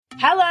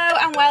Hello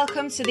and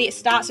welcome to the It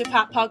Starts With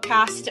Pat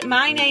podcast.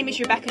 My name is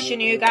Rebecca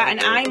Shanuga and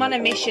I'm on a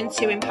mission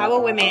to empower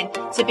women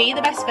to be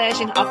the best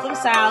version of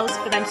themselves,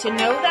 for them to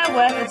know their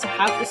worth and to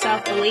have the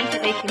self-belief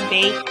that they can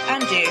be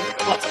and do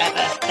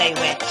whatever they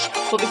wish.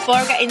 But before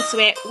I get into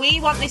it,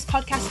 we want this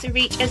podcast to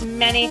reach as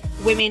many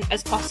women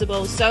as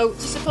possible. So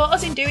to support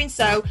us in doing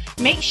so,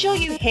 make sure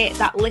you hit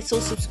that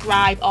little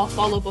subscribe or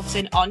follow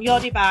button on your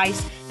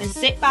device and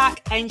sit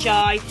back,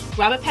 enjoy,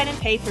 grab a pen and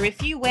paper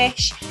if you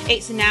wish.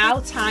 It's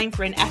now time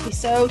for an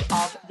episode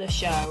of the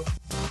show.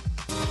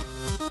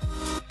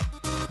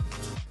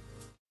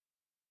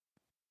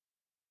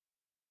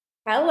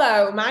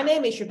 Hello, my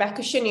name is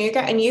Rebecca Shanuga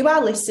and you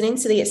are listening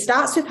to the It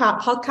Starts With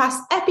Pat podcast,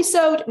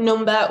 episode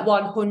number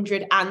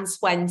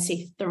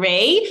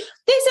 123.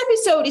 This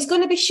episode is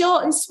going to be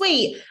short and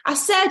sweet. I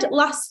said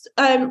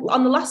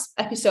on the last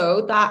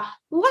episode that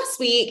last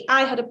week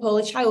I had a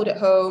poorly child at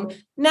home.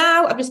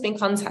 Now I've just been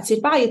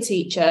contacted by a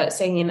teacher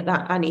saying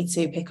that I need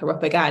to pick her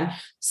up again.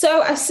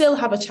 So I still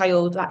have a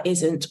child that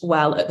isn't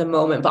well at the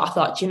moment, but I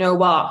thought, you know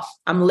what?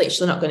 I'm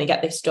literally not going to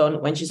get this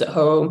done when she's at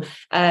home.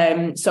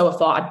 So I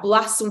thought I'd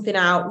blast something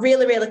out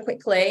really, really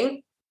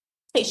quickly.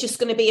 It's just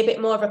going to be a bit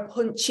more of a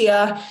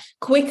punchier,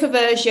 quicker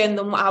version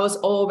than what I was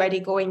already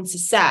going to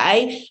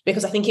say,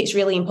 because I think it's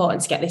really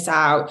important to get this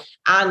out.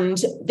 And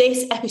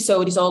this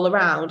episode is all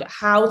around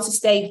how to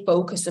stay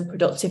focused and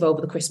productive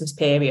over the Christmas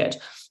period.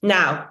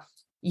 Now,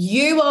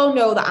 you all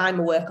know that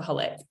I'm a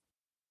workaholic.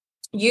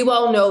 You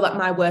all know that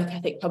my work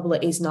ethic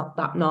probably is not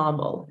that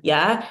normal,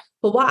 yeah?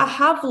 But what I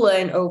have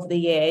learned over the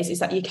years is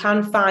that you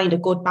can find a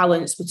good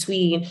balance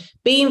between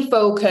being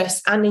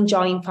focused and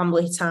enjoying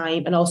family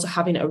time and also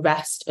having a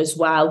rest as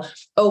well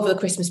over the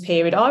Christmas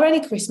period or any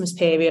Christmas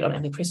period, or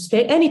any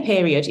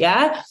period,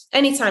 yeah?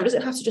 Anytime. It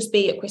doesn't have to just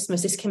be at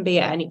Christmas. This can be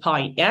at any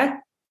point, yeah?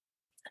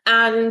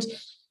 And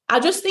I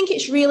just think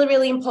it's really,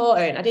 really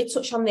important. I did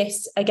touch on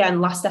this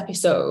again last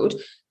episode,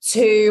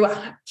 to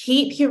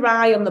keep your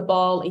eye on the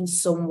ball in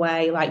some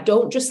way. Like,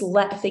 don't just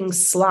let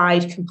things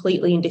slide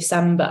completely in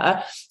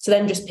December to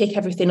then just pick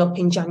everything up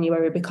in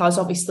January, because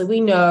obviously we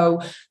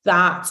know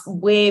that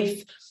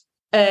with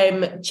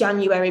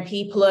January,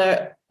 people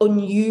are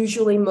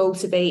unusually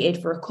motivated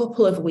for a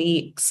couple of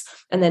weeks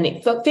and then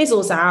it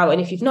fizzles out.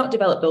 And if you've not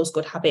developed those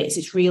good habits,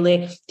 it's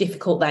really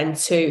difficult then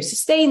to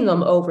sustain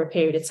them over a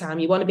period of time.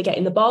 You want to be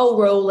getting the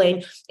ball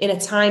rolling in a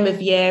time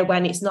of year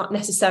when it's not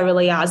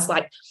necessarily as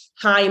like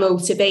high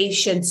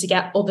motivation to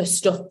get other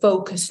stuff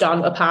focused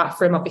on, apart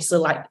from obviously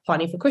like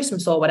planning for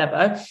Christmas or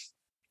whatever.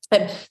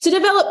 To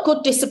develop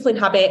good discipline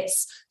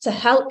habits to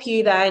help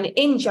you then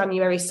in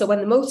January. So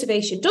when the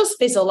motivation does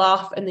fizzle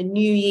off and the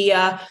new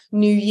year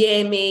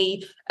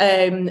me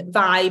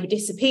vibe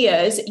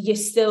disappears, you're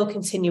still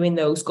continuing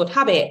those good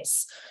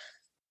habits.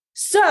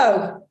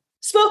 So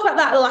spoke about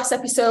that in the last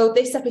episode.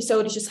 This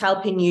episode is just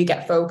helping you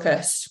get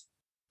focused.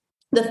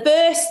 The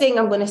first thing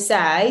I'm going to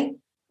say,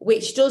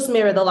 which does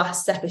mirror the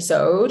last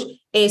episode,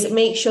 is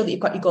make sure that you've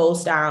got your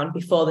goals down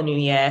before the new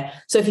year.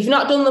 So if you've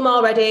not done them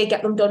already,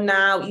 get them done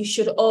now. You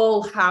should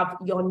all have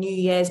your New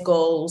Year's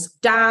goals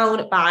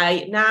down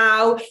by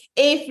now.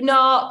 If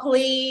not,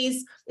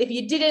 please, if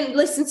you didn't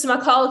listen to my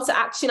call to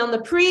action on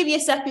the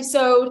previous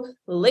episode,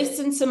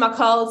 listen to my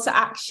call to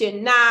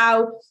action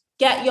now.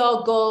 Get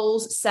your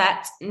goals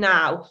set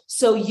now.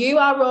 So you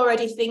are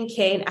already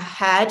thinking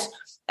ahead,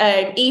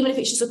 even if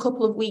it's just a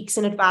couple of weeks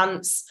in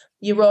advance.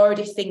 You're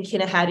already thinking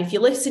ahead. If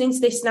you're listening to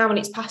this now and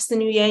it's past the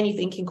new year and you're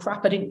thinking,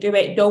 crap, I didn't do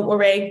it, don't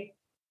worry.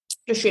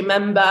 Just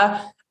remember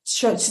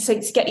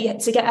to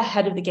get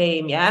ahead of the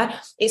game, yeah?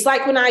 It's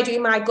like when I do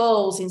my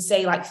goals in,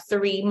 say, like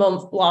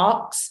 3-month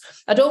blocks,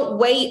 I don't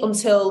wait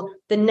until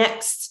the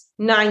next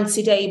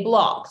 90-day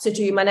block to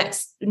do my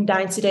next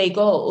 90-day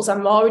goals.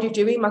 I'm already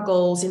doing my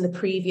goals in the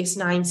previous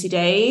 90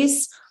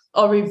 days.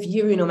 Or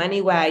reviewing them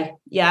anyway,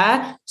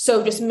 yeah?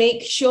 So just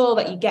make sure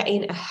that you're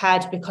getting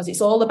ahead, because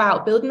it's all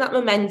about building that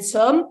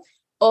momentum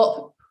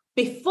up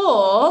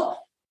before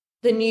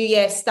the new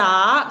year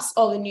starts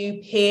or the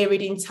new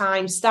period in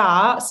time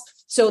starts,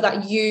 so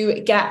that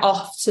you get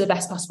off to the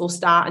best possible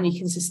start and you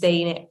can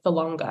sustain it for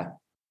longer.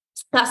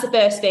 That's the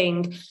first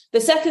thing. The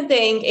second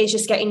thing is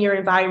just getting your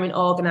environment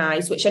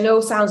organised, which I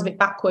know sounds a bit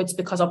backwards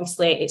because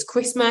obviously it's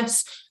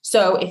Christmas.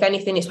 So if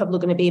anything, it's probably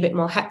going to be a bit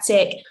more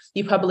hectic.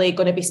 You're probably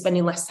going to be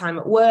spending less time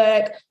at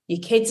work. Your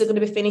kids are going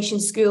to be finishing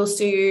school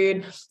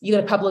soon.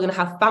 You're probably going to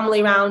have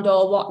family around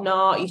or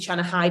whatnot. You're trying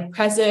to hide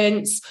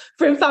presents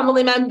from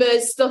family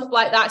members, stuff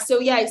like that. So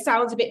yeah, it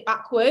sounds a bit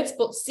backwards,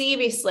 but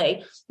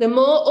seriously, the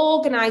more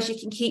organised you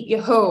can keep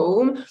your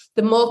home,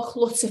 the more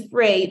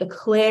clutter-free, the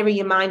clearer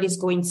your mind is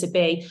going to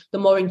be, the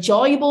more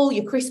enjoyable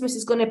your Christmas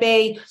is going to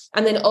be.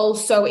 And then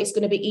also it's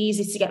going to be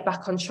easy to get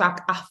back on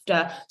track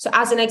after. So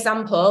as an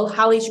example,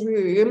 Hallie's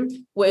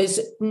room was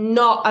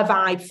not a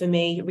vibe for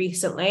me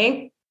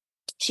recently.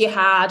 She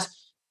had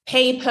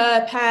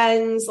paper,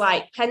 pens,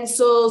 like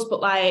pencils,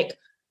 but like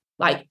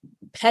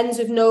pens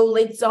with no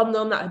lids on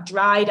them that had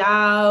dried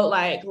out,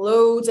 like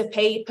loads of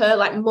paper,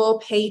 like more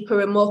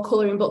paper and more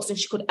colouring books than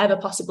she could ever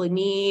possibly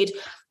need.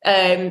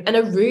 And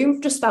her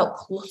room just felt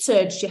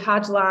cluttered. She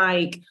had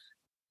like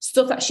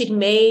stuff that she'd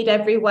made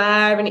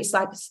everywhere, and it's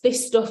like,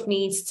 this stuff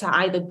needs to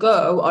either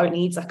go or it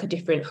needs like a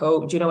different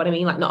home. Do you know what I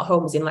mean? Like, not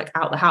home as in like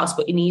out the house,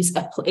 but it needs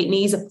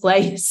a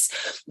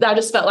place. That I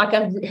just felt like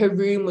her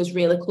room was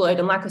really cluttered.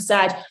 And like I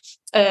said,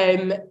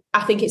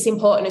 I think it's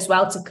important as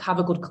well to have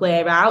a good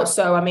clear out.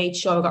 So I made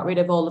sure I got rid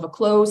of all of her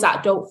clothes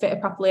that don't fit her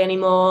properly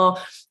anymore.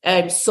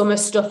 Summer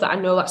stuff that I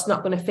know that's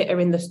not going to fit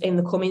her in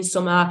the coming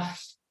summer.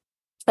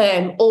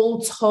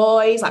 Old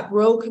toys, like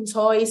broken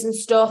toys and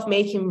stuff,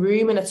 making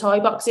room in her toy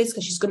boxes,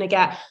 because she's going to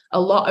get a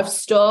lot of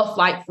stuff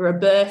like for her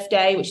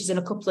birthday, which is in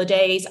a couple of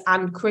days,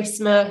 and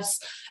Christmas.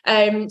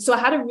 So I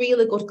had a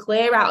really good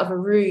clear out of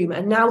her room,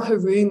 and now her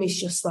room is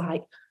just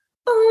like,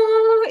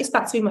 oh, it's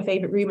back to be my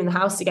favorite room in the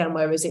house again,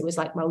 whereas it was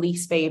like my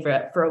least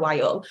favorite for a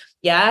while.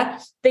 Yeah,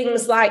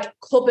 things like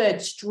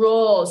cupboards,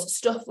 drawers,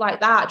 stuff like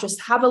that.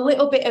 Just have a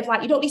little bit of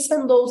like, you don't need to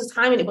spend loads of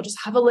time in it, but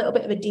just have a little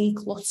bit of a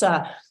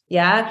declutter.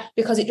 Yeah,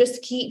 because it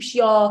just keeps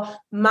your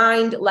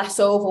mind less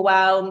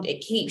overwhelmed. It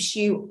keeps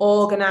you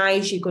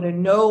organized. You're going to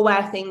know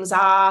where things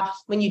are.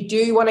 When you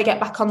do want to get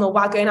back on the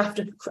wagon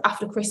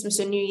after Christmas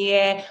and New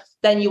Year,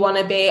 then you want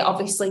to be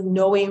obviously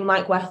knowing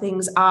like where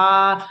things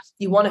are.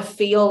 You want to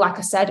feel, like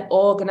I said,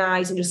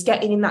 organized and just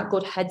getting in that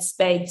good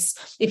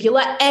headspace. If you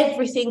let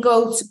everything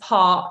go to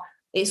pot,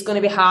 it's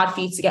going to be hard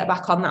for you to get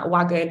back on that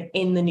wagon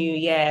in the new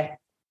year.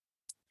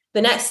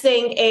 The next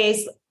thing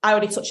is, I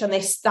already touched on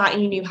this, starting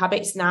your new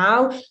habits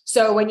now.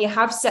 So when you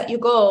have set your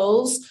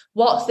goals,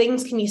 what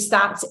things can you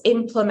start to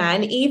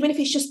implement, even if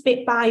it's just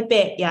bit by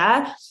bit,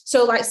 yeah?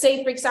 So like,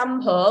 say, for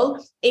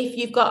example, if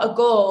you've got a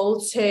goal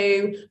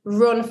to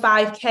run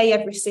 5K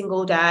every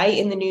single day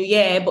in the new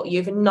year, but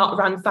you've not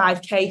run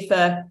 5K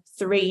for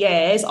 3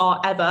 years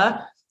or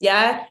ever,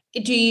 yeah?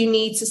 Do you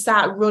need to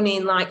start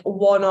running like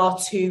 1 or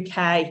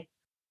 2K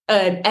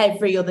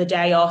every other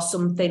day or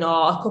something,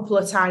 or a couple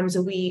of times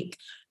a week?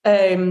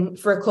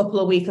 For a couple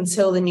of weeks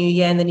until the new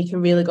year, and then you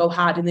can really go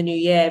hard in the new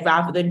year,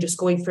 rather than just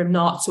going from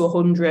 0 to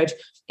 100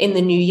 in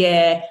the new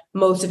year,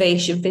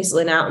 motivation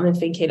fizzling out, and then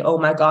thinking, oh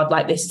my God,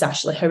 like this is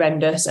actually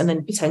horrendous, and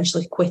then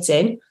potentially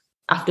quitting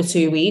after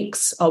 2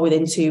 weeks or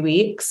within 2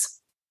 weeks.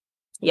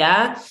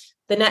 Yeah.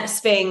 The next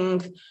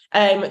thing,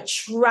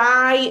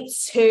 try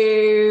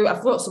to,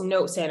 I've wrote some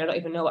notes in, I don't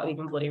even know what I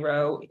even bloody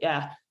wrote.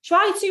 Yeah.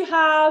 Try to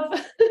have,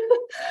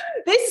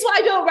 this is why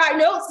I don't write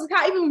notes. I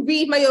can't even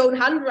read my own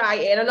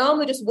handwriting. I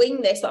normally just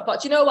wing this, but I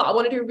thought, you know what? I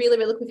want to do a really,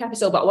 really quick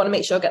episode, but I want to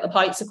make sure I get the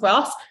points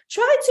across.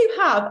 Try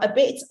to have a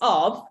bit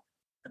of,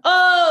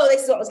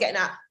 this is what I was getting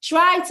at.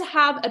 Try to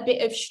have a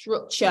bit of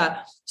structure.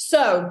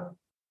 So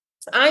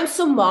I'm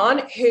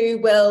someone who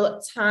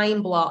will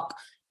time block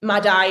my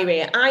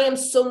diary. I am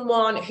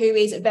someone who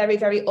is very,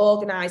 very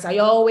organized. I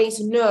always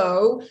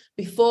know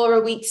before a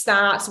week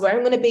starts where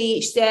I'm going to be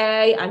each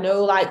day. I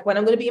know like when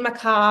I'm going to be in my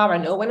car. I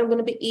know when I'm going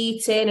to be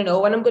eating. I know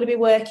when I'm going to be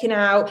working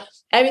out.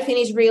 Everything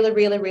is really,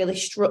 really, really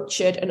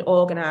structured and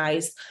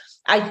organized.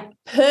 I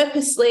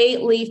purposely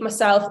leave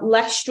myself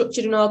less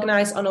structured and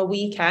organized on a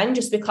weekend,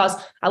 just because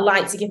I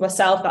like to give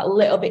myself that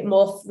little bit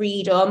more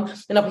freedom.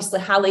 And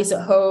obviously Hallie's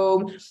at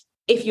home.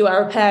 If you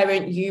are a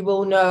parent, you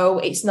will know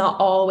it's not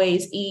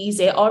always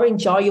easy or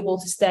enjoyable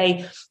to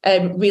stay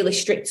really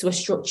strict to a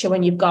structure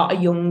when you've got a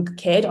young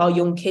kid or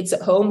young kids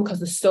at home, because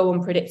they're so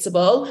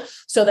unpredictable.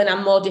 So then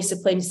I'm more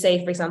disciplined,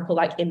 say, for example,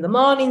 like in the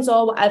mornings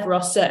or whatever,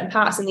 or certain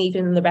parts in the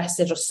evening, and the rest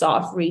are just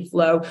sort of free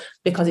flow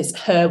because it's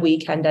her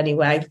weekend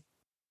anyway.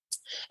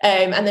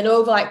 And then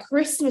over like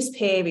Christmas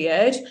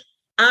period,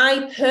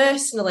 I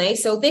personally,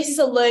 so this is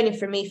a learning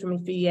from me from a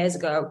few years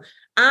ago.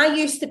 I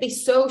used to be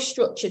so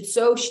structured,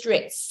 so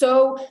strict,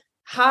 so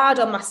hard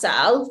on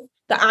myself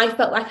that I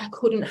felt like I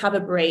couldn't have a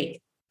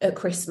break at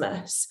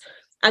Christmas.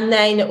 And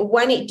then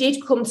when it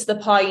did come to the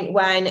point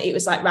when it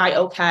was like, right,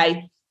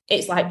 okay,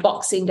 it's like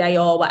Boxing Day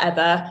or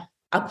whatever,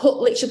 I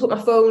literally put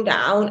my phone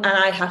down and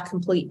I had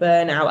complete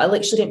burnout. I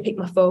literally didn't pick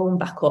my phone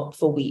back up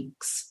for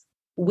weeks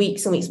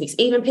and weeks.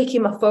 Even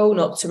picking my phone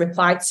up to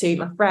reply to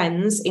my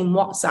friends in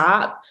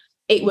WhatsApp,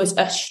 it was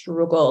a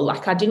struggle.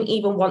 Like I didn't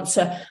even want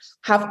to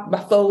have my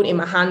phone in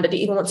my hand. I didn't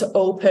even want to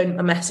open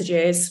my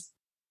messages.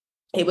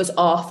 It was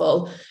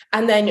awful.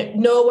 And then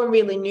no one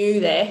really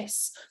knew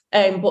this.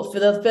 But for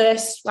the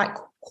first like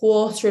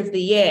quarter of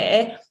the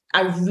year,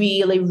 I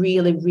really,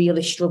 really,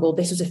 really struggled.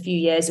 This was a few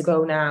years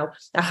ago now.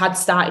 I had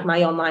started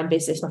my online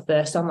business, my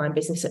first online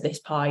business at this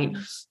point,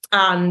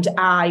 and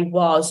I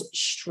was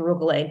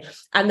struggling.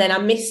 And then I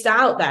missed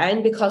out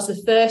then, because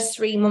the first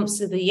 3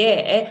 months of the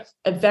year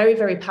are very,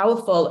 very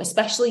powerful,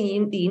 especially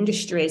in the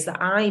industries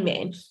that I'm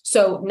in.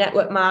 So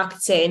network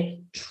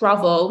marketing,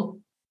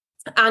 travel,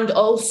 and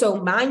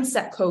also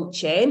mindset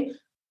coaching.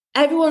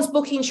 Everyone's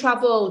booking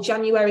travel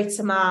January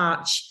to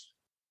March.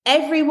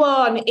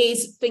 Everyone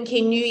is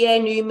thinking new year,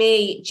 new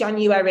me,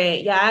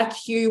 January, yeah,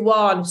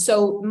 Q1.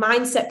 So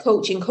mindset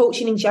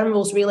coaching in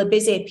general is really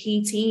busy.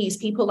 PTs,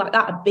 people like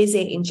that are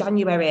busy in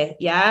January,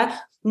 yeah.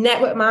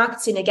 Network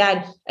marketing,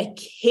 again, a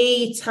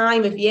key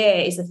time of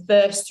year is the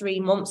first 3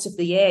 months of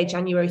the year,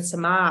 January to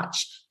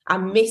March. I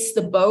missed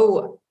the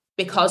boat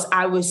because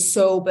I was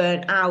so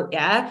burnt out.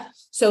 Yeah.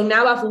 So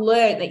now I've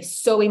learned that it's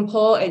so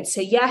important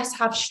to, yes,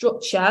 have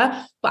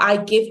structure, but I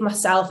give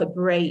myself a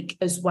break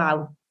as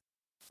well.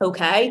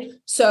 Okay.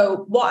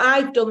 So what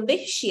I've done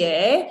this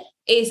year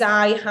is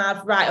I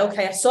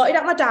sorted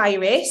out my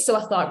diary. So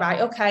I thought,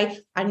 right, okay,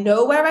 I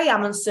know where I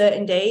am on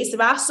certain days.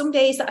 There are some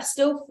days that are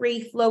still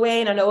free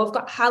flowing. I know I've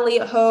got Hallie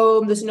at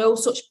home. There's no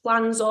such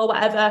plans or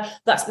whatever.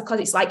 That's because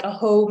it's like a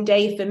home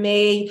day for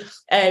me.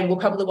 We'll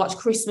probably watch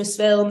Christmas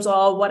films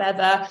or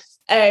whatever.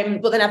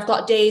 But then I've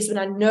got days when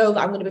I know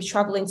that I'm going to be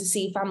traveling to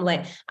see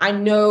family. I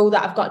know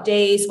that I've got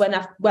days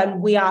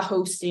when we are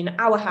hosting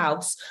our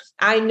house.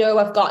 I know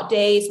I've got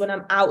days when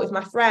I'm out with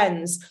my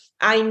friends.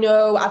 I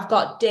know I've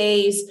got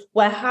days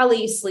where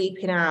Hallie is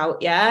sleeping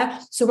out. Yeah.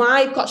 So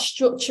I've got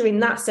structure in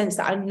that sense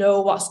that I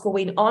know what's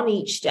going on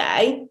each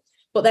day.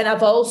 But then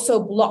I've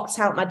also blocked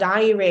out my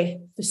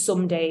diary for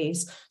some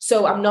days.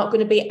 So I'm not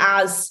going to be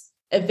as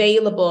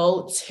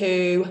available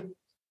to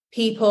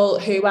people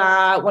who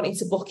are wanting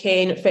to book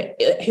in,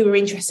 who are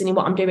interested in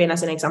what I'm doing,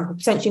 as an example,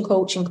 potential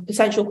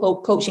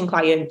coaching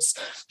clients,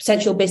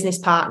 potential business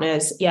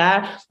partners.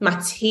 Yeah.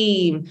 My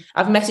team,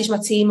 I've messaged my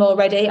team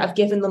already. I've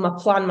given them a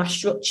plan, my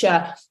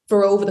structure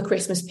for over the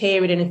Christmas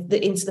period and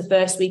into the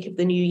first week of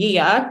the new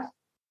year.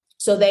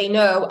 So they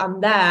know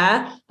I'm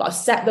there, but I've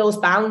set those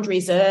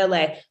boundaries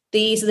early.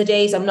 These are the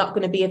days I'm not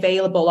going to be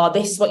available, or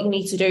this is what you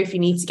need to do if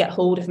you need to get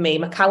hold of me.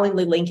 My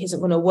Calendly link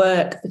isn't going to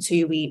work for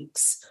 2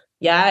 weeks.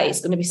 Yeah, it's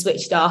going to be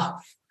switched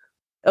off.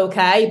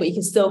 Okay, but you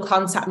can still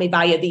contact me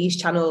via these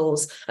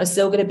channels. I'm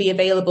still going to be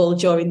available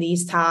during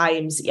these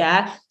times.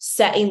 Yeah,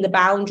 setting the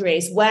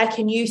boundaries. Where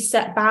can you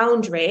set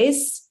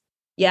boundaries?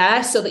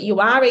 Yeah, so that you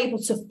are able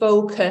to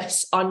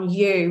focus on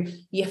you,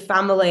 your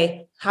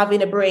family,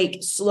 having a break,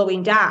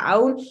 slowing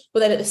down,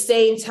 but then at the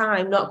same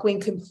time, not going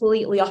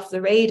completely off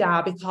the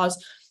radar,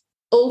 because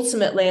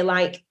ultimately,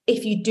 like,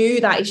 if you do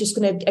that, it's just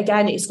going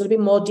to be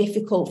more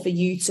difficult for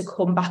you to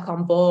come back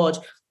on board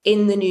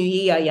in the new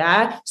year.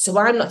 Yeah. So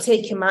I'm not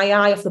taking my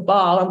eye off the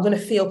ball. I'm going to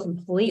feel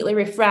completely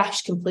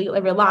refreshed, completely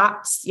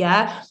relaxed.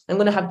 Yeah. I'm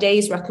going to have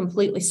days where I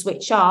completely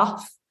switch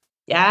off.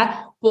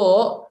 Yeah.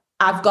 But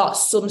I've got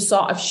some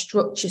sort of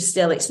structure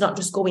still. It's not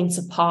just going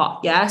to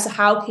pot. Yeah. So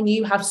how can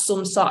you have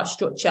some sort of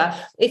structure?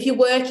 If you're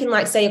working,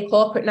 like, say, a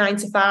corporate 9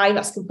 to 5,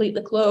 that's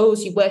completely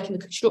closed. You work in the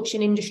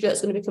construction industry,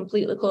 that's going to be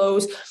completely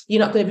closed. You're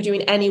not going to be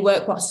doing any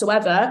work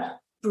whatsoever.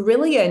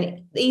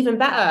 Brilliant. Even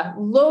better.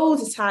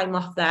 Loads of time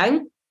off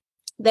then.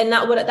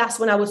 That's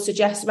when I would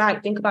suggest,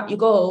 right, think about your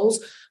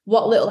goals.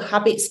 What little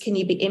habits can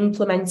you be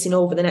implementing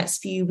over the next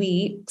few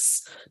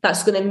weeks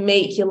that's going to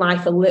make your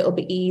life a little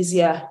bit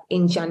easier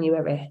in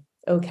January?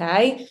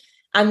 Okay.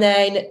 And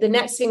then the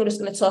next thing I'm just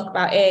going to talk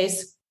about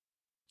is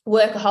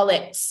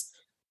workaholics.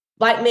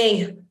 Like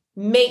me,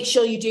 make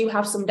sure you do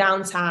have some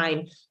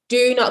downtime.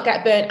 Do not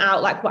get burnt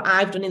out like what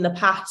I've done in the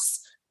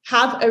past.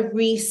 Have a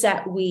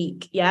reset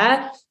week.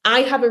 Yeah.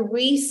 I have a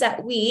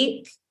reset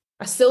week.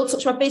 I still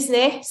touch my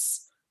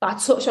business, but I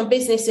touch on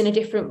business in a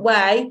different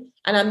way.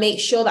 And I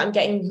make sure that I'm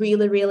getting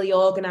really, really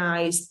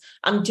organized.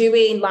 I'm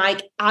doing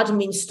like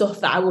admin stuff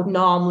that I would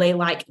normally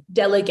like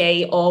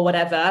delegate or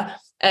whatever.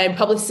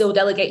 Probably still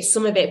delegate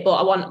some of it, but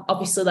I want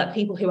obviously that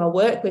people who I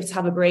work with to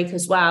have a break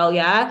as well.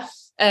 Yeah.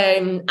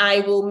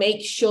 I will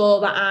make sure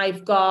that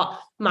I've got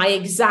my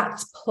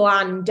exact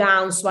plan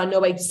down, so I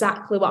know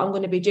exactly what I'm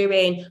going to be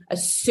doing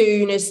as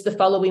soon as the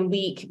following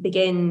week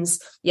begins.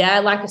 Yeah,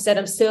 like I said,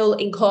 I'm still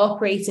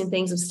incorporating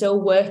things. I'm still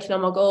working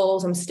on my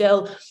goals. I'm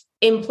still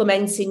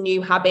implementing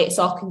new habits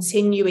or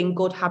continuing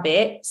good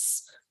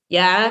habits.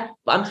 Yeah,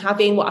 but I'm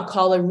having what I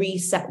call a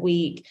reset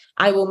week.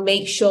 I will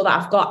make sure that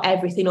I've got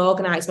everything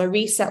organized. My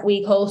reset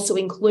week also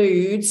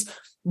includes,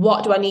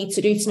 what do I need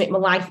to do to make my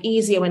life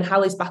easier when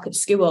Hallie's back at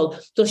school?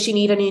 Does she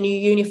need any new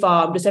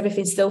uniform? Does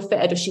everything still fit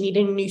her? Does she need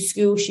any new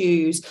school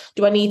shoes?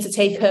 Do I need to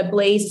take her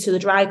blazer to the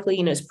dry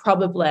cleaners?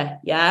 Probably,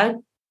 yeah.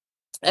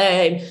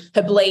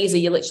 Her blazer,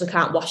 you literally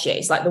can't wash it.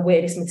 It's like the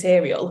weirdest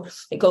material.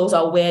 It goes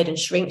all weird and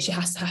shrinks. She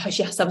has to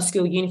have a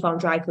school uniform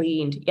dry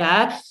cleaned,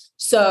 yeah.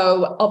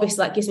 So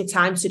obviously that gives me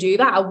time to do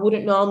that. I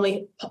wouldn't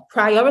normally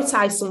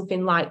prioritize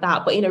something like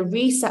that, but in a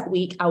reset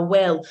week, I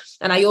will.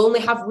 And I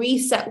only have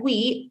reset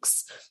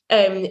weeks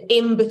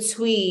in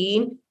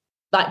between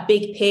like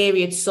big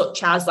periods,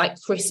 such as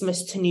like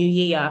Christmas to New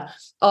Year,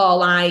 or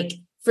like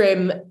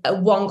from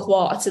one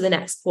quarter to the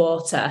next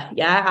quarter.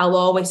 Yeah, I'll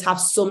always have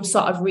some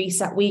sort of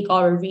reset week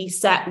or a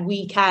reset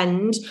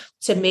weekend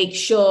to make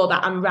sure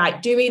that I'm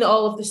right doing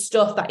all of the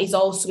stuff that is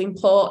also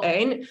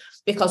important,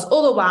 because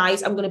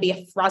otherwise I'm going to be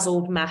a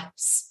frazzled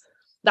mess.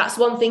 That's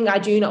one thing I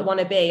do not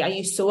want to be. I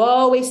used to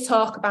always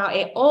talk about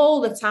it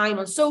all the time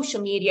on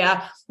social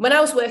media when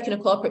I was working a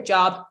corporate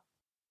job,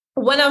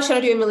 when I was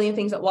trying to do a million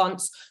things at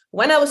once,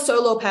 when I was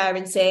solo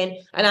parenting,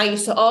 and I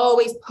used to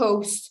always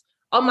post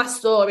on my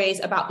stories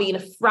about being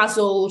a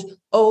frazzled,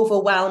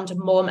 overwhelmed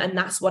mum, and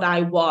that's what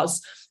I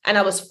was. and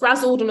I was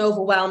frazzled and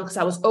overwhelmed because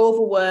I was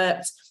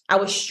overworked. I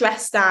was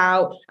stressed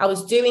out. I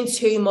was doing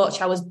too much.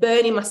 I was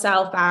burning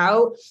myself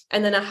out.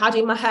 And then I had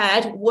in my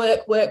head,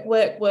 work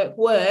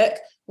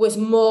was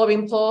more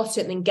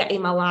important than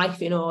getting my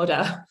life in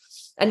order.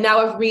 And now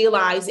I've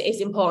realized it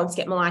is important to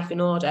get my life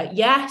in order.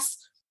 Yes,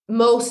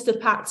 most of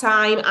the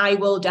time I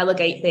will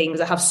delegate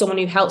things. I have someone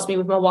who helps me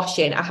with my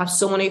washing. I have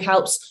someone who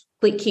helps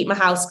keep my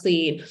house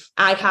clean.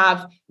 I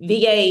have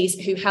VAs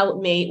who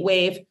help me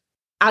with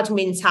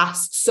admin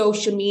tasks,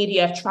 social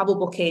media, travel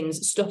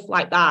bookings, stuff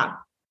like that.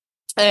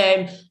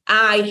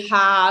 I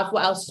have,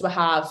 what else do I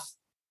have?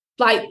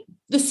 Like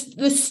the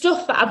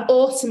stuff that I've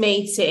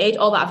automated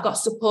or that I've got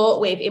support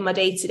with in my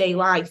day-to-day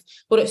life.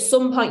 But at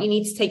some point you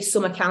need to take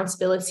some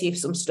accountability of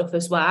some stuff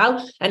as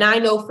well. And I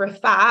know for a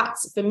fact,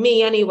 for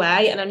me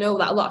anyway, and I know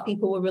that a lot of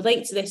people will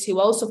relate to this who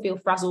also feel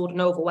frazzled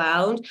and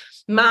overwhelmed.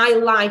 My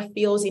life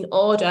feels in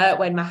order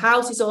when my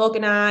house is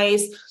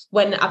organized,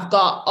 when I've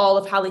got all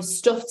of Hallie's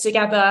stuff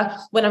together,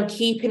 when I'm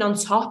keeping on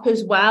top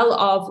as well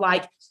of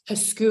like her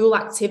school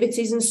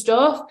activities and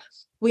stuff.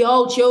 We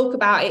all joke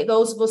about it,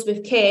 those of us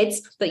with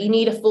kids, that you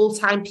need a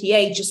full-time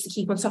PA just to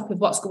keep on top of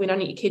what's going on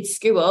at your kids'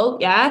 school,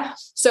 yeah?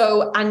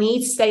 So I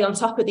need to stay on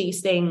top of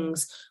these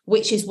things,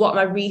 which is what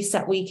my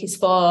reset week is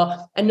for.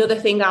 Another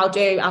thing I'll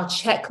do, I'll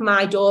check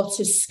my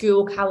daughter's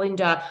school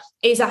calendar.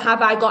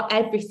 Have I got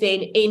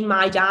everything in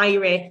my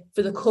diary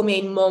for the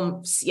coming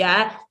months,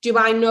 yeah? Do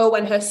I know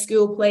when her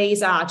school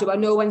plays are? Do I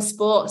know when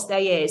sports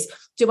day is?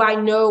 Do I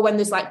know when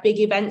there's like big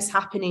events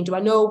happening? Do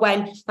I know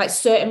when like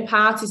certain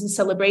parties and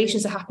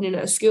celebrations are happening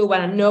at a school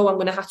when I know I'm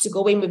going to have to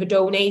go in with a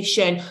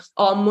donation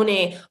or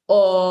money,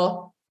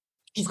 or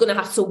she's going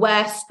to have to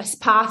wear a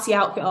party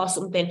outfit or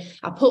something?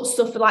 I put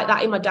stuff like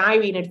that in my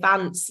diary in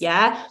advance,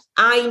 yeah?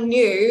 I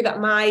knew that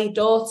my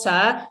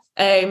daughter,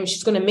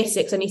 she's going to miss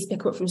it because I need to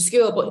pick her up from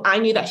school, but I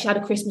knew that she had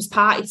a Christmas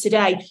party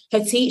today.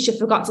 Her teacher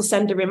forgot to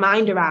send a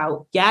reminder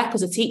out, yeah,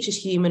 because the teacher's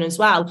human as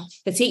well.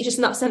 The teacher's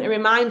not sent a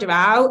reminder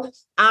out.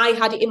 I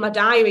had it in my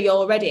diary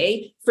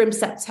already from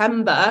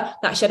September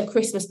that she had a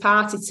Christmas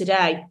party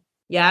today,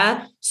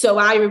 yeah? So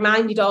I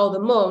reminded all the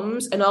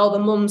mums, and all the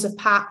mums have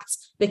packed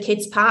the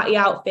kids' party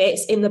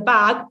outfits in the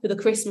bag for the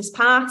Christmas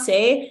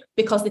party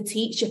because the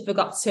teacher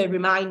forgot to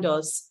remind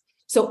us.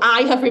 So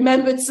I have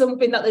remembered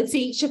something that the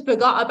teacher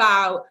forgot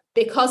about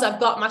because I've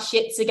got my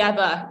shit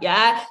together,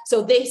 yeah?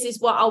 So this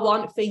is what I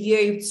want for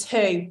you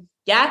too,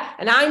 yeah?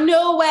 And I'm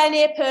nowhere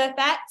near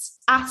perfect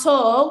at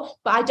all,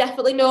 but I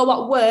definitely know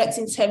what works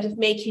in terms of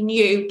making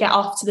you get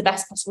off to the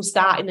best possible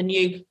start in the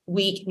new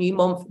week, new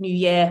month, new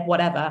year,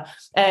 whatever.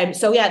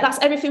 So yeah, that's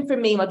everything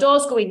from me. My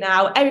door's going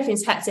now.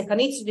 Everything's hectic. I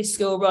need to do this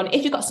school run.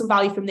 If you got some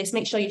value from this,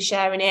 make sure you're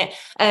sharing it.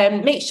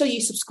 Make sure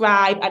you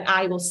subscribe, and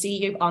I will see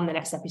you on the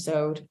next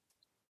episode.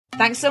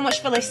 Thanks so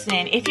much for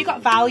listening. If you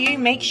got value,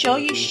 make sure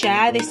you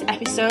share this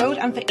episode.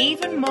 And for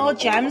even more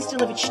gems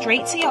delivered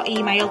straight to your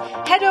email,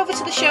 head over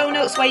to the show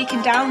notes where you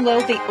can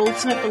download the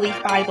Ultimate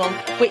Belief Bible,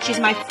 which is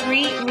my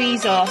free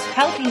resource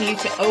helping you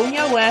to own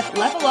your worth,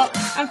 level up,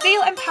 and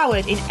feel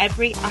empowered in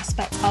every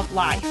aspect of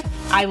life.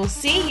 I will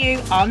see you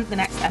on the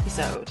next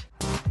episode.